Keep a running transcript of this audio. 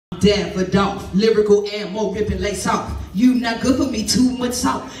Davidoff, lyrical ammo, ripping lace off. You not good for me, too much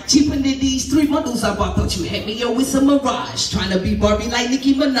salt. Cheaper than these 3 bundles I bought. Thought you had me yo with some mirage. Trying to be Barbie like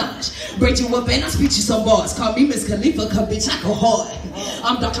Nicki Minaj. Break you up and I speak you some bars. Call me Miss Khalifa, cause bitch I go hard.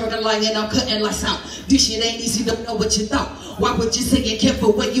 I'm Dr. the Line and I'm cutting lights out. This shit ain't easy to know what you thought. Why would you say you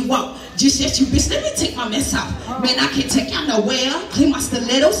careful where you walk? Just yet you bitch, let me take my mess out. Man, I can't take y'all nowhere. Clean my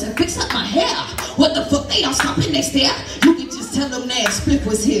stilettos and fix up my hair. What the fuck, they don't stop it next there. You can just tell them that Spliph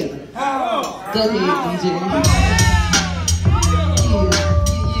was here. Go ahead, DJ.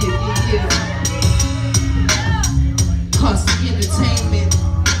 Constant entertainment.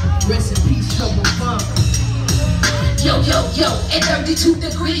 Rest in peace, trouble funk. Yo, at 32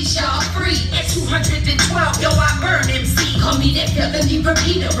 degrees, y'all free. At 212, yo, I burn MC. Call me that felony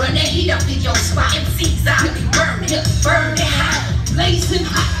repeater. Run that heat up in your spot. MCs, I be burning hot. Blazing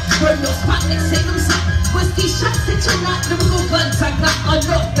hot. Burn no spot, they say them hot. What's these shots that you're not? Lyrical guns I got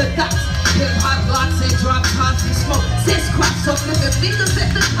unorthodox. Hip hop blocks and drop tops and smoke. Sense crops up, living fingers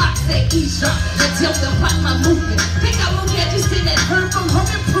at the top. Say eavesdrop and tell them about my movement. Think I won't get this thing that heard from home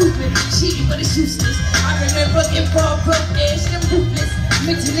improvement. Cheating, but it's useless. I remember involved, edged and ruthless.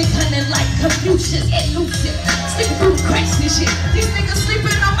 Mentally cunning like Confucius, elusive. Sticking through the cracks and shit. These niggas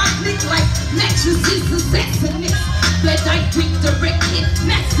sleeping on my clique like mattresses, assassinates. Blood I drink direct hit,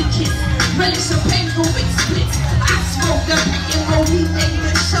 masochist. Relish of pain for weak splits. I smoke the pack and roll me,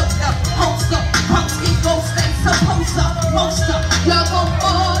 nigga, showed up. Host up, punks get ghost and supposed up. Most up, y'all go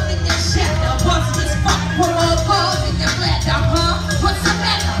all in your shadow. Buzz this fuck, we're all ball in your bladder, huh? What's the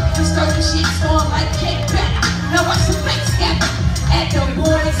matter? The story shit storm like cake batter. Now watch the face scatter. At the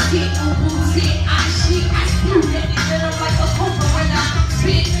boys get boo-boos in, I spew that it venom like a cobra when I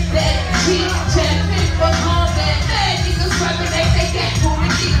spit that shit. Champion for combat, bad niggas rapping, they say that for the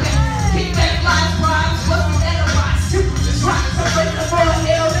keep it. Keep that life rhyme, wasn't that a rhyme? Super just rock, so break the boy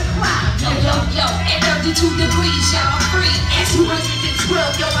hell to climb. Yo, at 32 degrees, y'all free. At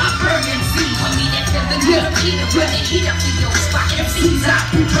 212, yo, I burn MC. Call me that felony repeater, run that heat up in your spot. MCs, I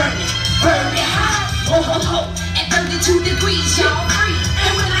be burning hot. Ho, at 32 degrees, y'all free.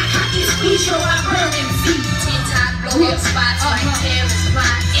 And when I cock this squeeze, yo, I burn MC. 10 times blow up spots like terrorist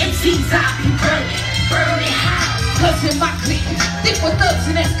spot. MCs, I be burning hot. Cause in my clique, thick with thugs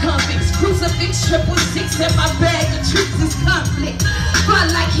and that's convicts. Crucifix, 666, and my bag of tricks is conflict. Fly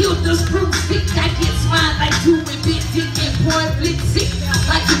like Hilda's broomstick, I get smile like you and Big Dick and Boy Blick sick.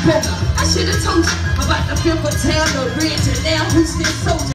 Like you broke, I should've told you about the fifth of town, the ridge, and now who's this soldier?